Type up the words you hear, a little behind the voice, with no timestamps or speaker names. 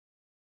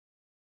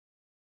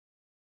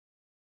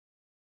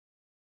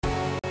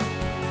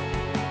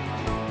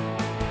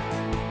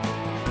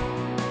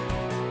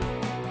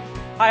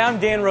Hi,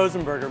 I'm Dan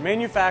Rosenberger,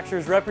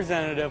 Manufacturer's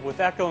Representative with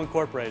Echo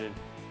Incorporated.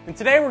 And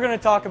today we're going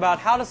to talk about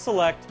how to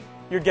select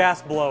your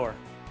gas blower.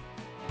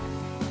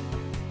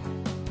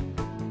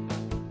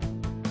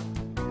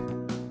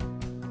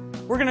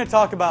 We're going to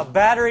talk about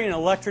battery and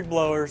electric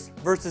blowers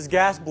versus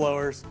gas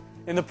blowers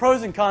and the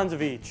pros and cons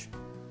of each.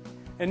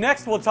 And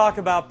next we'll talk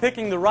about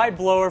picking the right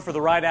blower for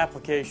the right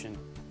application.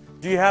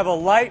 Do you have a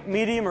light,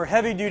 medium, or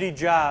heavy-duty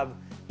job?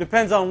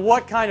 Depends on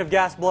what kind of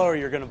gas blower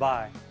you're going to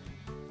buy.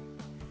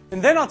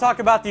 And then I'll talk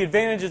about the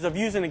advantages of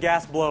using a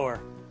gas blower.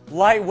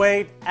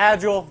 Lightweight,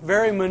 agile,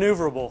 very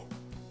maneuverable.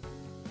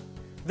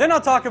 Then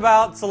I'll talk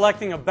about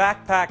selecting a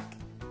backpack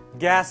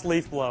gas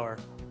leaf blower.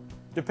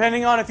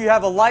 Depending on if you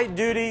have a light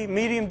duty,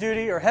 medium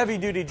duty, or heavy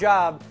duty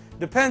job,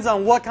 depends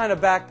on what kind of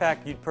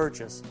backpack you'd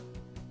purchase.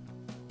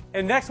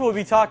 And next we'll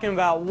be talking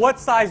about what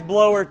size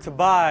blower to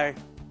buy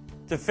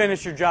to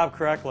finish your job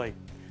correctly.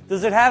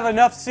 Does it have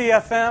enough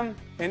CFM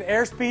and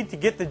airspeed to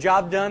get the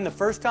job done the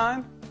first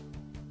time?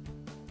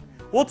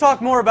 We'll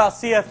talk more about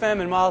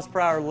CFM and miles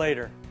per hour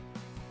later.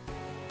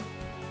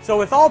 So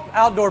with all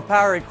outdoor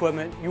power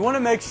equipment, you want to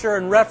make sure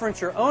and reference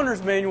your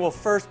owner's manual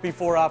first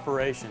before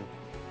operation.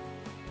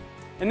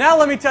 And now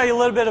let me tell you a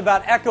little bit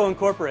about Echo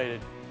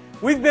Incorporated.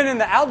 We've been in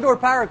the outdoor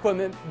power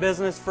equipment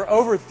business for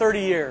over 30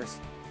 years,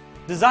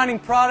 designing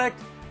product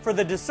for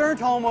the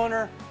discerning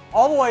homeowner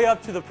all the way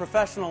up to the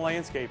professional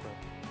landscaper.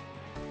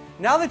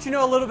 Now that you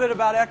know a little bit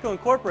about Echo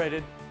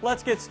Incorporated,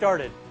 let's get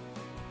started.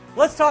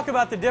 Let's talk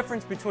about the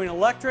difference between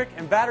electric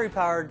and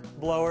battery-powered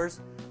blowers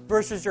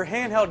versus your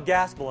handheld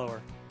gas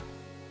blower.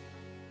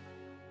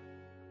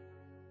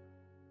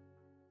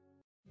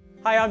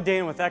 Hi, I'm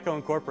Dan with Echo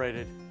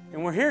Incorporated,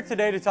 and we're here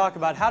today to talk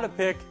about how to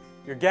pick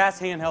your gas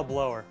handheld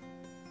blower.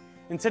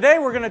 And today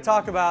we're going to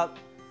talk about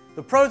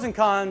the pros and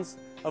cons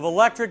of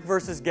electric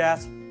versus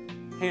gas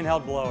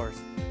handheld blowers.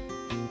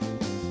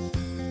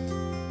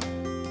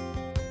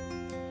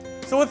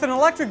 So with an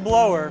electric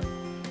blower,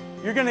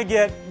 you're going to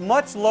get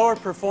much lower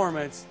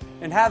performance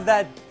and have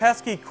that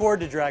pesky cord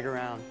to drag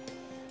around.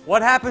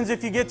 What happens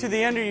if you get to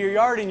the end of your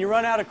yard and you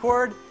run out of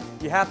cord?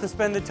 You have to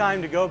spend the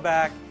time to go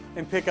back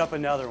and pick up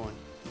another one.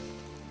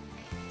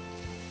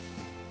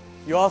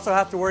 You also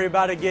have to worry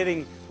about it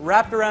getting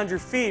wrapped around your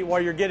feet while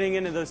you're getting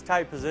into those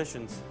tight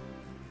positions.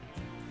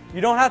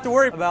 You don't have to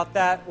worry about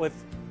that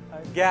with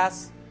a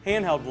gas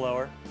handheld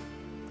blower.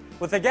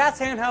 With a gas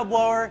handheld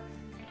blower,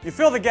 you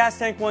fill the gas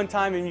tank one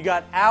time and you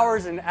got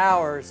hours and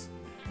hours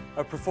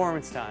of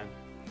performance time.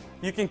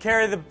 You can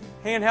carry the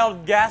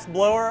handheld gas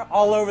blower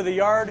all over the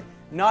yard,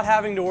 not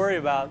having to worry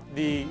about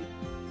the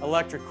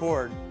electric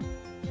cord.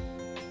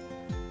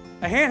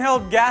 A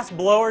handheld gas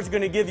blower is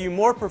going to give you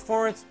more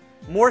performance,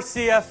 more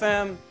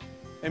CFM,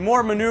 and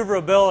more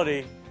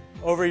maneuverability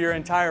over your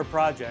entire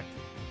project.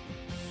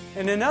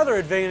 And another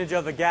advantage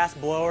of the gas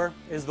blower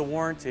is the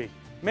warranty.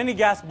 Many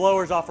gas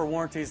blowers offer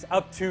warranties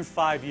up to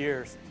 5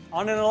 years.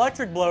 On an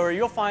electric blower,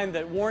 you'll find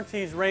that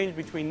warranties range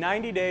between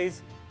 90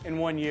 days and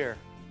 1 year.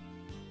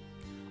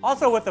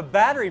 Also, with a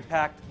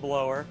battery-packed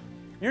blower,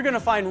 you're going to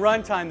find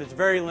runtime that's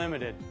very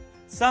limited,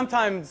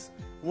 sometimes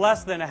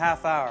less than a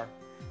half hour.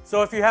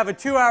 So if you have a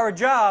 2-hour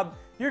job,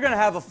 you're going to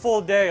have a full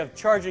day of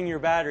charging your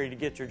battery to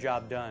get your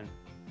job done.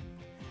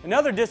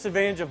 Another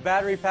disadvantage of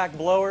battery-packed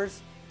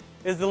blowers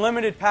is the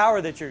limited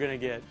power that you're going to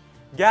get.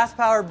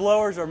 Gas-powered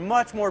blowers are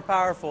much more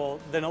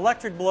powerful than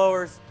electric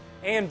blowers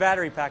and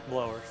battery-packed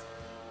blowers.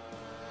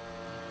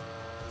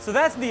 So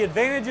that's the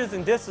advantages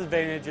and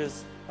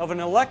disadvantages of an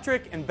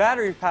electric and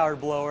battery-powered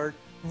blower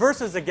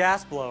versus a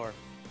gas blower.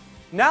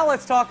 Now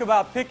let's talk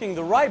about picking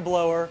the right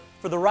blower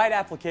for the right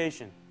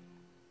application.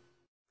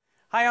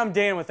 Hi, I'm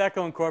Dan with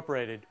Echo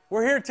Incorporated.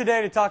 We're here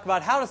today to talk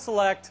about how to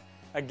select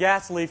a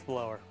gas leaf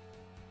blower.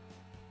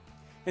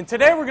 And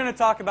today we're going to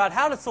talk about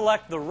how to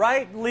select the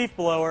right leaf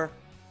blower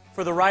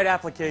for the right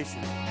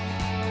application.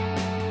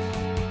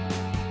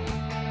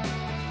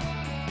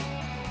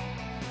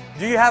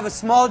 Do you have a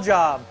small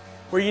job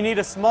where you need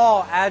a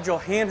small, agile,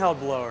 handheld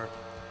blower?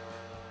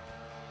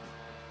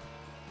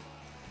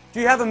 Do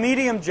you have a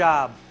medium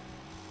job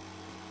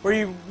where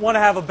you want to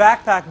have a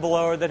backpack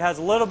blower that has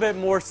a little bit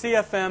more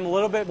CFM, a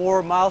little bit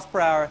more miles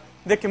per hour,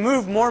 that can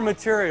move more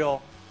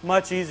material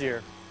much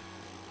easier?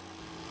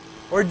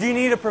 Or do you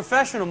need a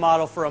professional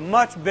model for a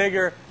much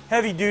bigger,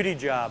 heavy-duty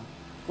job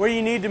where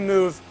you need to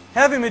move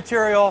heavy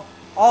material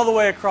all the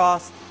way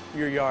across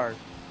your yard?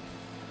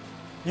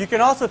 You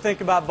can also think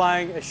about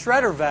buying a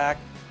shredder vac,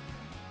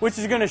 which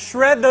is going to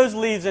shred those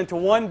leaves into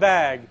one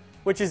bag,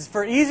 which is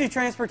for easy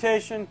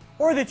transportation,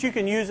 or that you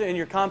can use it in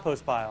your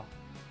compost pile.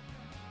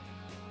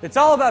 It's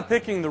all about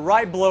picking the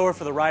right blower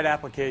for the right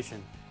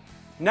application.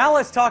 Now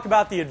let's talk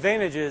about the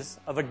advantages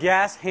of a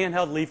gas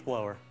handheld leaf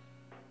blower.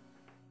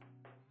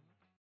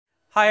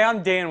 Hi,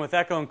 I'm Dan with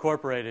Echo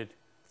Incorporated,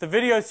 with a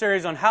video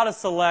series on how to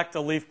select a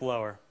leaf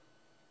blower.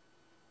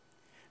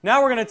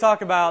 Now we're going to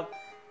talk about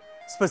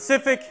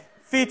specific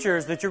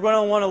features that you're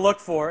going to want to look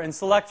for in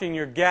selecting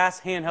your gas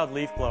handheld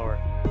leaf blower.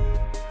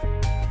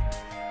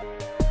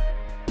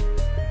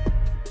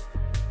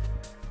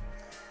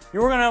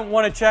 You're going to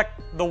want to check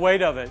the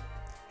weight of it.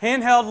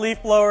 Handheld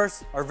leaf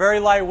blowers are very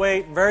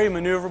lightweight, very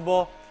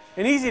maneuverable,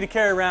 and easy to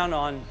carry around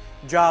on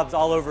jobs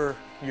all over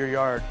your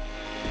yard.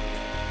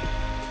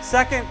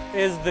 Second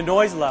is the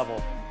noise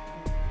level.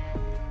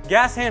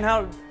 Gas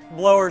handheld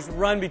blowers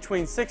run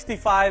between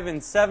 65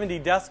 and 70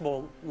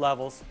 decibel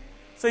levels,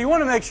 so you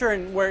want to make sure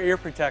and wear ear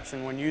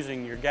protection when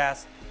using your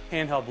gas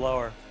handheld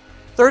blower.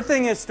 Third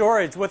thing is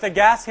storage. With a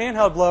gas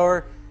handheld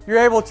blower, you're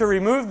able to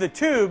remove the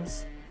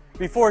tubes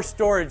before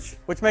storage,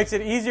 which makes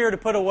it easier to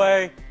put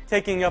away,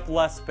 taking up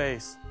less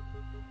space.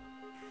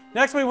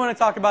 Next, we want to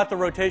talk about the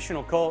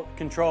rotational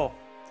control.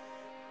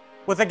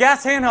 With a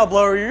gas handheld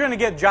blower, you're going to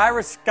get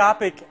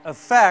gyroscopic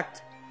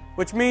effect,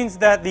 which means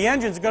that the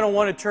engine's going to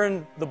want to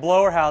turn the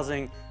blower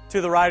housing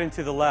to the right and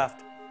to the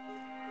left.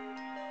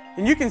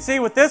 And you can see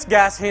with this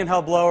gas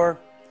handheld blower,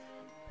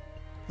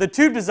 the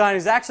tube design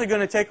is actually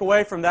going to take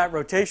away from that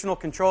rotational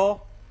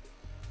control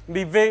and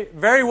be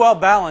very well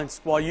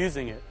balanced while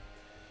using it.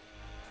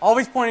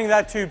 Always pointing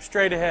that tube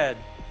straight ahead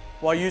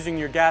while using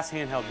your gas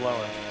handheld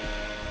blower.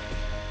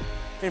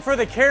 And for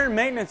the care and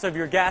maintenance of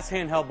your gas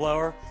handheld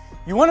blower,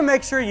 you want to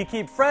make sure you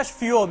keep fresh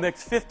fuel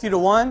mixed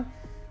 50-1.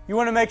 You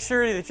want to make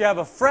sure that you have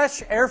a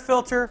fresh air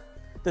filter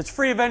that's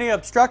free of any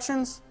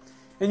obstructions.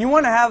 And you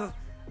want to have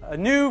a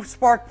new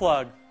spark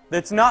plug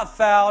that's not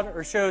fouled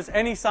or shows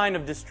any sign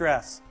of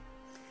distress.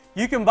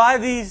 You can buy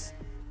these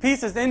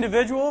pieces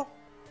individual,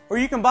 or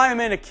you can buy them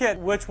in a kit,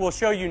 which we'll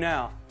show you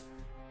now.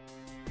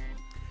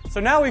 So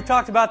now we've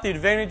talked about the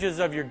advantages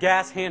of your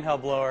gas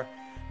handheld blower.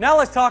 Now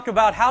let's talk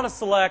about how to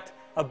select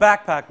a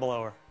backpack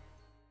blower.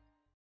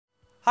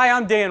 Hi,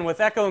 I'm Dan with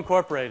Echo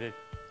Incorporated,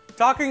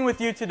 talking with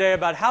you today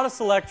about how to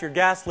select your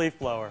gas leaf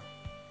blower.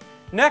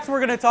 Next, we're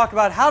going to talk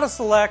about how to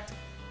select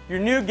your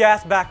new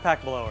gas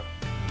backpack blower.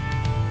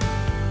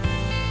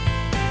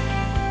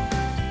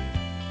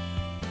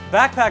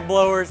 Backpack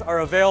blowers are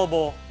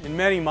available in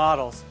many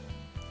models.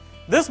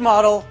 This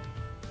model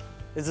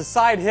is a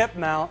side hip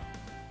mount,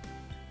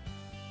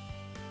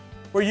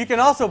 where you can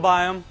also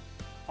buy them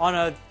on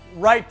a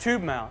right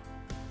tube mount.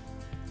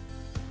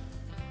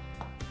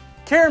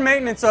 Care and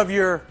maintenance of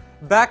your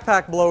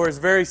backpack blower is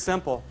very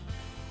simple.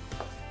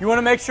 You want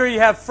to make sure you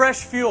have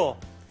fresh fuel,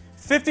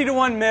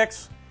 50-1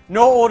 mix,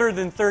 no older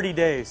than 30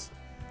 days.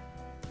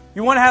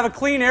 You want to have a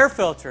clean air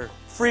filter,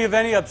 free of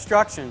any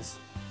obstructions.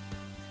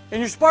 And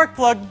your spark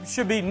plug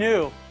should be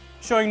new,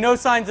 showing no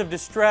signs of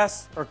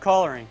distress or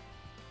coloring.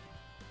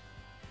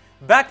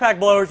 Backpack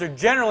blowers are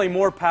generally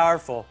more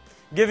powerful,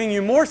 giving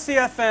you more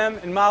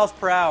CFM and miles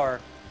per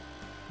hour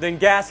than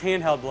gas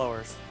handheld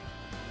blowers.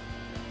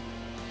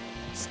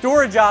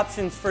 Storage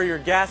options for your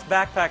gas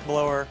backpack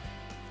blower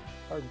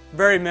are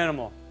very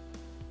minimal.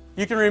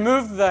 You can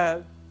remove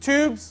the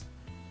tubes,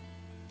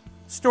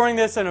 storing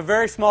this in a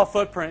very small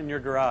footprint in your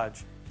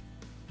garage.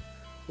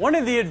 One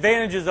of the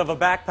advantages of a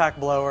backpack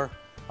blower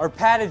are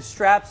padded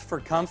straps for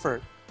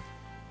comfort,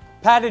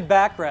 padded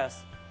backrest,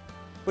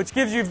 which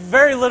gives you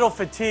very little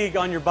fatigue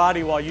on your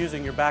body while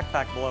using your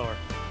backpack blower.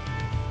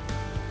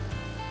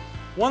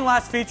 One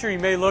last feature you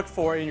may look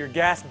for in your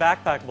gas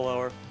backpack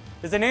blower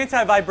is an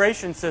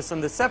anti-vibration system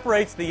that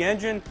separates the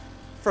engine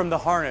from the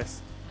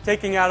harness,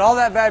 taking out all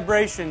that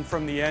vibration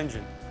from the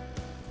engine.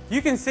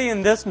 You can see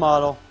in this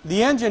model,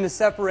 the engine is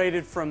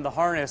separated from the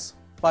harness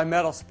by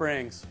metal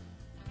springs.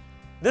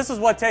 This is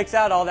what takes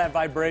out all that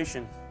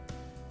vibration.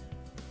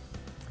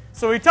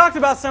 So we talked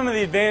about some of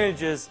the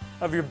advantages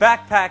of your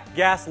backpack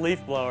gas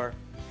leaf blower.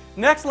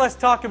 Next, let's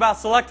talk about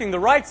selecting the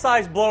right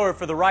size blower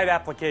for the right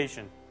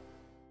application.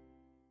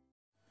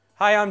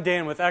 Hi, I'm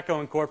Dan with Echo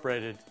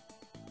Incorporated,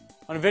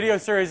 on a video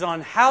series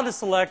on how to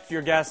select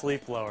your gas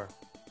leaf blower.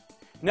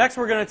 Next,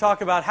 we're going to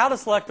talk about how to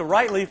select the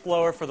right leaf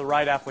blower for the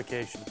right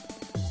application.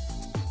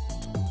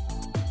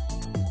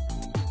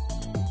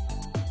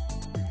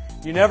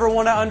 You never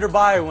want to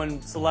underbuy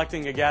when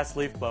selecting a gas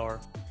leaf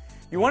blower.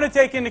 You want to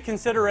take into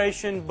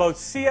consideration both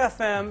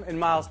CFM and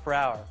miles per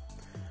hour.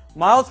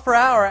 Miles per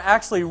hour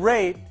actually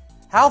rate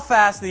how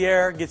fast the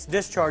air gets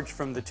discharged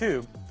from the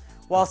tube,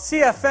 while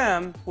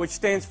CFM, which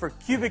stands for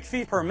cubic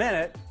feet per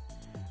minute,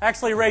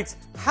 actually rates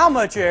how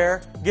much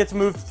air gets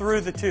moved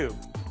through the tube.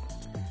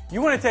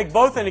 You want to take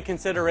both into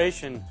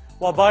consideration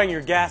while buying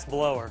your gas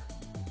blower.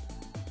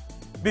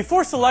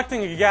 Before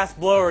selecting a gas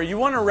blower, you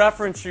want to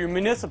reference your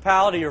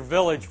municipality or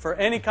village for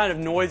any kind of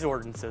noise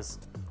ordinances.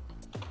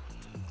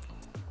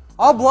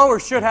 All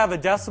blowers should have a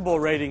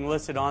decibel rating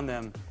listed on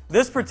them.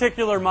 This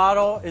particular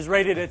model is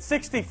rated at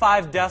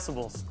 65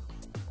 decibels.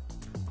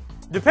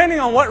 Depending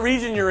on what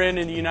region you're in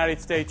the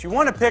United States, you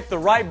want to pick the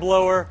right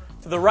blower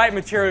for the right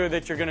material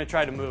that you're going to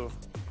try to move.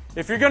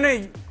 If you're going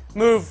to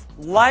move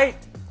light,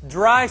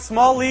 dry,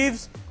 small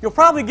leaves, you'll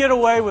probably get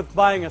away with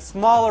buying a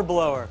smaller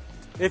blower.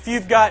 If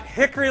you've got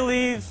hickory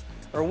leaves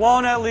or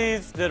walnut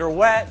leaves that are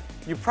wet,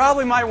 you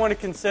probably might want to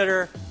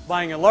consider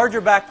buying a larger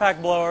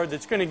backpack blower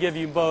that's going to give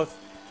you both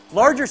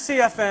larger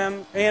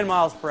CFM and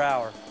miles per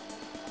hour.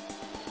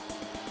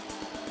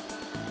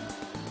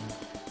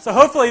 So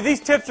hopefully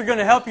these tips are going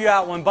to help you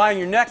out when buying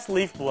your next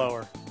leaf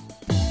blower.